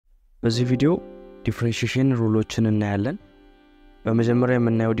በዚህ ቪዲዮ differentiation ሩሎችን እናያለን። በመጀመሪያ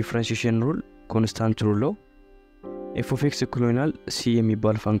የምናየው differentiation ሩል constant ሩል ነው። f of x ይሆናል c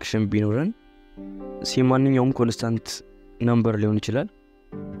የሚባል ፋንክሽን ቢኖረን c ማንኛውም constant number ሊሆን ይችላል።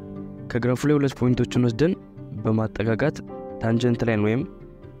 ከግራፉ ላይ ሁለት ፖይንቶችን ወስደን በማጠጋጋት ታንጀንት ላይን ወይም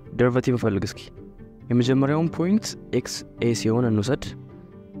ዴሪቬቲቭ ፈልግ እስኪ። የመጀመሪያው ፖይንት x a ሲሆን እንውሰድ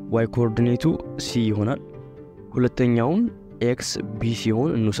y ኮኦርዲኔቱ c ይሆናል። ሁለተኛው x b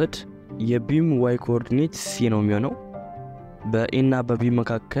ሲሆን እንውሰድ የቢም y ኮኦርዲኔት c ነው የሚሆነው። በa እና በb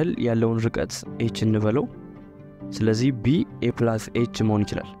መካከል ያለውን ርቀት h እንበለው። ስለዚህ b a plus h መሆን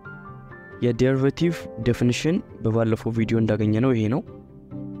ይችላል። የዴሪቬቲቭ ዴፊኒሽን በባለፈው ቪዲዮ እንዳገኘነው ይሄ ነው።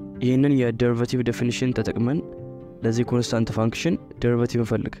 ይሄንን የዴሪቬቲቭ ዴፊኒሽን ተጠቅመን ለዚህ ኮንስታንት ፋንክሽን ዴሪቬቲቭ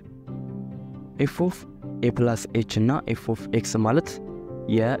እንፈልግ። f of a plus h እና f of x ማለት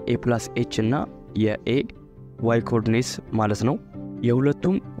የa plus h እና የa y ኮኦርዲኔት ማለት ነው።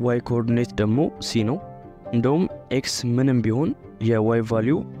 የሁለቱም y ኮኦርዲኔት ደግሞ c ነው። እንደውም x ምንም ቢሆን የy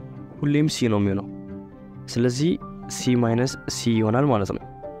ቫልዩ ሁሌም c ነው የሚሆነው። ስለዚህ c minus c ይሆናል ማለት ነው።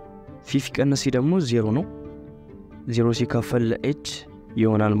 c ሲቀነስ c ደግሞ 0 ነው። 0 ሲካፈል ለh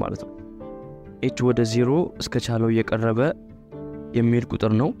ይሆናል ማለት ነው። h ወደ 0 እስከቻለው እየቀረበ የሚሄድ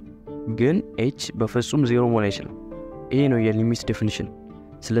ቁጥር ነው፣ ግን h በፍጹም 0 መሆን አይችልም። ይሄ ነው የሊሚት ዴፊኒሽን።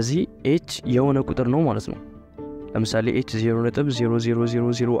 ስለዚህ h የሆነ ቁጥር ነው ማለት ነው። ለምሳሌ h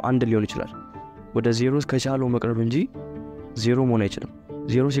 0.00001 ሊሆን ይችላል። ወደ 0 እስከቻለው መቅረብ እንጂ 0 መሆን አይችልም።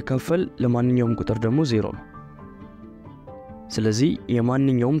 0 ሲካፈል ለማንኛውም ቁጥር ደግሞ 0 ነው። ስለዚህ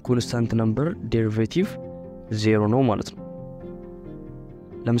የማንኛውም ኮንስታንት ነምበር ዴሪቬቲቭ 0 ነው ማለት ነው።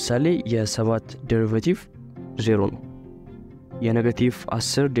 ለምሳሌ የ7 ዴሪቬቲቭ 0 ነው። የኔጌቲቭ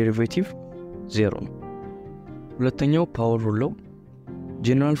 10 ዴሪቬቲቭ 0 ነው። ሁለተኛው ፓወር ሩል ነው።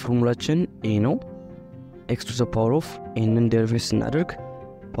 ጀነራል ፎርሙላችን ይሄ ነው። x to the power of n ዴሪቬት ስናደርግ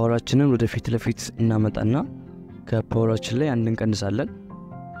ፓወራችንን ወደ ፊት ለፊት እናመጣና ከፓወራችን ላይ አንድ እንቀንሳለን።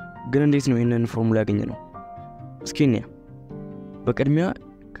 ግን እንዴት ነው ይሄንን ፎርሙላ ያገኘነው? እስኪ እንያ። በቅድሚያ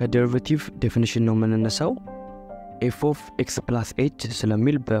ከዴሪቬቲቭ ዴፊኒሽን ነው የምንነሳው። f of x plus h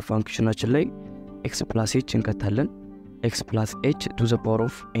ስለሚል በፋንክሽናችን ላይ x plus h እንከታለን። x plus h to the power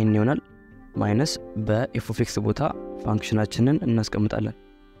of n ይሆናል ማይነስ በf of x ቦታ ፋንክሽናችንን እናስቀምጣለን።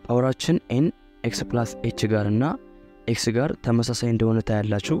 ፓወራችን n x plus h ጋር እና x ጋር ተመሳሳይ እንደሆነ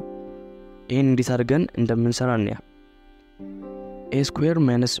ታያላችሁ። ይሄን እንዴት አድርገን እንደምንሰራ እንያ። a square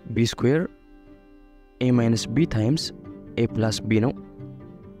minus b square a minus b times a plus b ነው።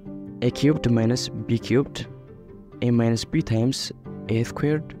 a cubed minus b cubed a minus b times a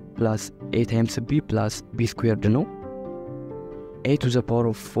squared plus a times b plus b squared ነው። a to the power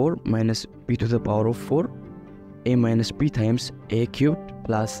of 4 minus b to the power of 4 a minus b times a cubed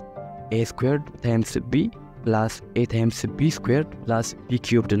plus a squared times b plus a times b squared plus b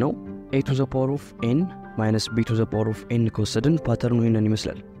cubed ነው። a to the power of n minus b to the power of n ከወሰድን ፓተርኑ ይሄንን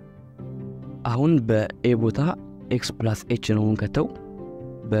ይመስላል። አሁን በa ቦታ x plus h ነው የምንከተው፣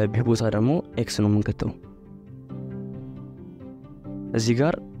 በb ቦታ ደግሞ x ነው የምንከተው። እዚህ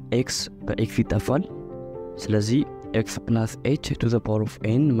ጋር x በx ይጠፋል። ስለዚህ x plus h to the power of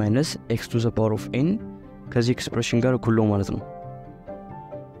n minus x to the power of n ከዚህ ኤክስፕሬሽን ጋር እኩል ነው ማለት ነው።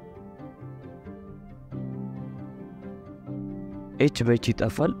 h በh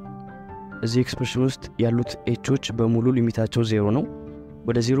ይጠፋል። እዚህ ኤክስፕሬሽን ውስጥ ያሉት hዎች በሙሉ ሊሚታቸው 0 ነው።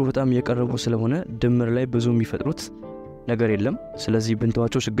 ወደ 0 በጣም እየቀረቡ ስለሆነ ድምር ላይ ብዙ የሚፈጥሩት ነገር የለም። ስለዚህ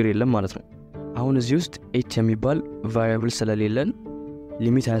ብንተዋቸው ችግር የለም ማለት ነው። አሁን እዚህ ውስጥ h የሚባል ቫሪያብል ስለሌለን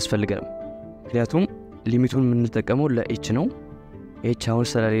ሊሚት አያስፈልገንም። ምክንያቱም ሊሚቱን የምንጠቀመው ለh ነው። h አሁን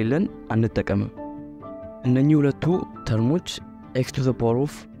ስለሌለን አንጠቀምም። እነኚህ ሁለቱ ተርሞች x to the power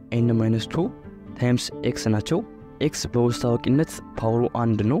of n-2 times x ናቸው። x በውስጣዊነት ፓወሩ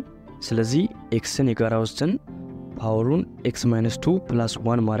 1 ነው። ስለዚህ xን የጋራ ወስደን ፓወሩን x-2 plus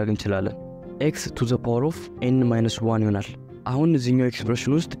 1 ማድረግ እንችላለን። x to the power of n-1 ይሆናል። አሁን እዚህኛው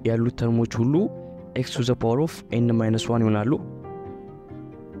ኤክስፕሬሽን ውስጥ ያሉት ተርሞች ሁሉ x to the power of n-1 ይሆናሉ።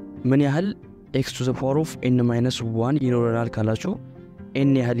 ምን ያህል x to the power of n-1 ይኖረናል ካላችሁ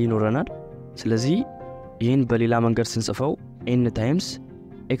n ያህል ይኖረናል። ስለዚህ ይሄን በሌላ መንገድ ስንጽፈው n times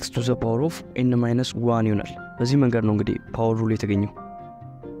x to the power of n-1 ይሆናል። በዚህ መንገድ ነው እንግዲህ ፓወር ሩል የተገኘው።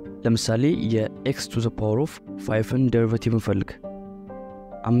 ለምሳሌ የx to the power of 5ን ዴሪቬቲቭ እንፈልግ።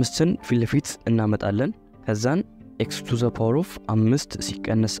 5ን ፊት ለፊት እናመጣለን። ከዛን x to the power of 5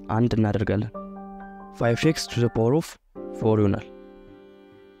 ሲቀነስ 1 እናደርጋለን። 5x to the power of 4 ይሆናል።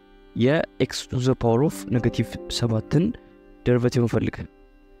 የx to the power of -7ን ዴሪቬቲቭ እንፈልግ።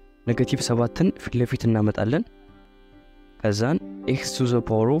 -7ን ፊት ለፊት እናመጣለን። ከዛን x to the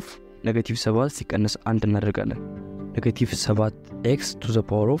power of -7 ሲቀነስ 1 እናደርጋለን። -7x to the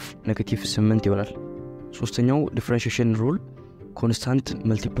power of -8 ይሆናል። ሶስተኛው differentiation rule constant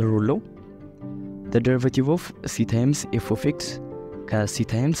multiple rule ነው። the derivative of c times f of x ከc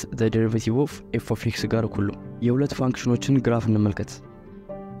times the derivative of f of x ጋር እኩል ነው። የሁለት ፋንክሽኖችን ግራፍ እንመልከት።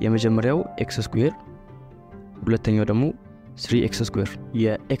 የመጀመሪያው x ስኩዌር፣ ሁለተኛው ደግሞ 3x ስኩዌር።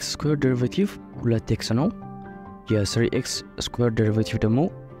 የx ስኩዌር ዴሪቬቲቭ 2x ነው። የ3x ስኩዌር ዴሪቬቲቭ ደግሞ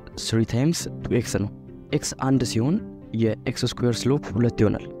 3 times 2x ነው። x አንድ ሲሆን የx ስኩዌር ስሎፕ 2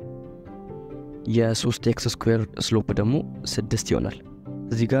 ይሆናል። የ3x ስኩዌር ስሎፕ ደግሞ 6 ይሆናል።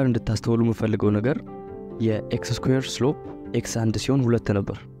 እዚህ ጋር እንድታስተውሉ የምፈልገው ነገር የx ስኩዌር ስሎፕ x አንድ ሲሆን 2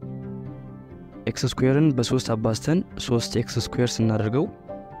 ነበር። x ስኩዌርን በ3 አባዝተን 3x ስኩዌር ስናደርገው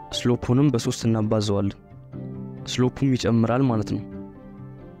ስሎፑንም በ3 እናባዘዋለን። ስሎፑም ይጨምራል ማለት ነው።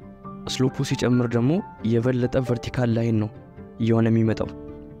 ስሎፑ ሲጨምር ደግሞ የበለጠ ቨርቲካል ላይን ነው እየሆነ የሚመጣው።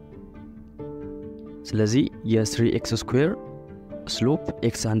 ስለዚህ የ3x ስኩዌር ስሎፕ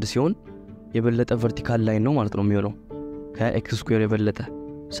x አንድ ሲሆን የበለጠ ቨርቲካል ላይን ነው ማለት ነው የሚሆነው ከx ስኩዌር የበለጠ።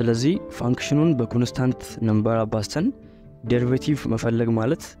 ስለዚህ ፋንክሽኑን በኮንስታንት ነምበር አባዝተን ዴሪቬቲቭ መፈለግ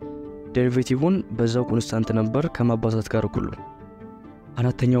ማለት ዴሪቬቲቭን በዛው ኮንስታንት ነምበር ከማባዛት ጋር እኩል ነው።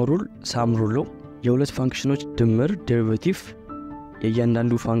 አራተኛው ሩል ሳም ሩል ነው። የሁለት ፋንክሽኖች ድምር ዴሪቬቲቭ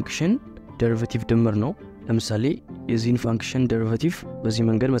የእያንዳንዱ ፋንክሽን ዴሪቬቲቭ ድምር ነው። ለምሳሌ የዚህን ፋንክሽን ዴሪቬቲቭ በዚህ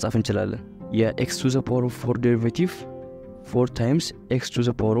መንገድ መጻፍ እንችላለን። የx to the power of 4 ዴሪቬቲቭ 4 times x to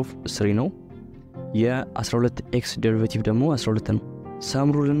the power of 3 ነው። የ12x ዴሪቬቲቭ ደግሞ 12 ነው። ሳም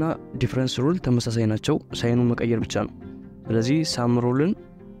ሩል እና ዲፈረንስ ሩል ተመሳሳይ ናቸው፣ ሳይኑን መቀየር ብቻ ነው። ስለዚህ ሳም ሩልን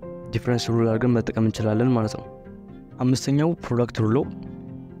ዲፈረንስ ሩል አድርገን መጠቀም እንችላለን ማለት ነው። አምስተኛው ፕሮዳክት ሩል ነው።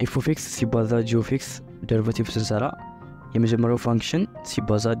 f of x ሲባዛ g of x ዴሪቬቲቭ ስንሰራ የመጀመሪያው ፋንክሽን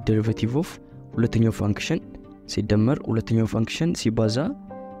ሲባዛ ዴሪቬቲቭ ኦፍ ሁለተኛው ፋንክሽን ሲደመር ሁለተኛው ፋንክሽን ሲባዛ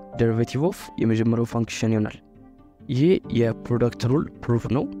ዴሪቬቲቭ ኦፍ የመጀመሪያው ፋንክሽን ይሆናል። ይሄ የፕሮዳክት ሩል ፕሩፍ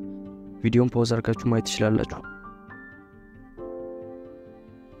ነው። ቪዲዮን ፓውዝ አድርጋችሁ ማየት ትችላላችሁ።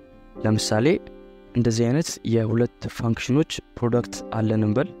 ለምሳሌ እንደዚህ አይነት የሁለት ፋንክሽኖች ፕሮዳክት አለን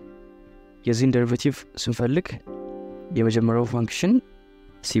እንበል። የዚህን ዴሪቬቲቭ ስንፈልግ የመጀመሪያው ፋንክሽን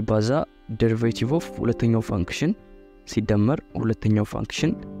ሲባዛ ዴሪቬቲቭ ኦፍ ሁለተኛው ፋንክሽን ሲደመር ሁለተኛው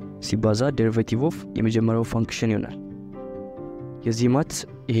ፋንክሽን ሲባዛ ዴሪቬቲቭ ኦፍ የመጀመሪያው ፋንክሽን ይሆናል። የዚህ ማት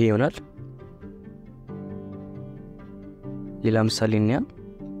ይሄ ይሆናል። ሌላ ምሳሌ እንያ።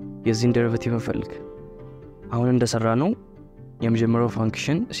 የዚህን ዴሪቬቲቭ እንፈልግ። አሁን እንደሰራ ነው የመጀመሪያው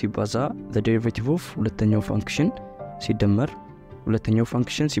ፋንክሽን ሲባዛ the derivative of ሁለተኛው ፋንክሽን ሲደመር ሁለተኛው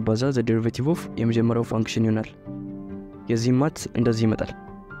ፋንክሽን ሲባዛ the derivative of የመጀመሪያው ፋንክሽን ይሆናል። የዚህ ማት እንደዚህ ይመጣል።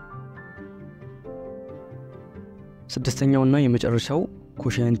 ስድስተኛውና የመጨረሻው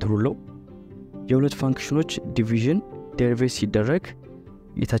quotient ሩል ነው። የሁለት ፋንክሽኖች ዲቪዥን ዴሪቬት ሲደረግ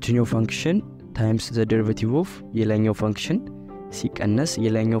የታችኛው ፋንክሽን ታይምስ the derivative of የላይኛው ፋንክሽን ሲቀነስ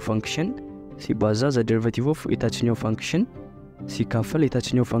የላይኛው ፋንክሽን ሲባዛ the derivative of የታችኛው ፋንክሽን ሲካፈል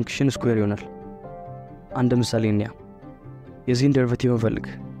የታችኛው ፋንክሽን ስኩዌር ይሆናል። አንድ ምሳሌ እንያ። የዚህን ዴሪቬቲቭ እንፈልግ።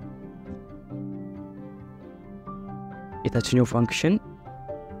 የታችኛው ፋንክሽን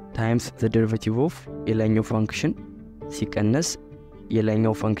ታይምስ the derivative of የላይኛው ፋንክሽን ሲቀነስ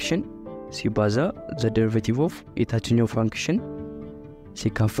የላይኛው ፋንክሽን ሲባዛ the derivative of የታችኛው ፋንክሽን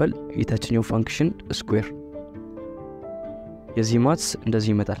ሲካፈል የታችኛው ፋንክሽን ስኩዌር። የዚህ ማትስ እንደዚህ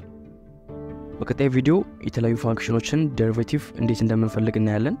ይመጣል። በቀጣይ ቪዲዮ የተለያዩ ፋንክሽኖችን ዴሪቬቲቭ እንዴት እንደምንፈልግ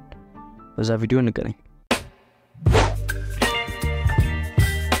እናያለን። በዛ ቪዲዮ እንገናኝ።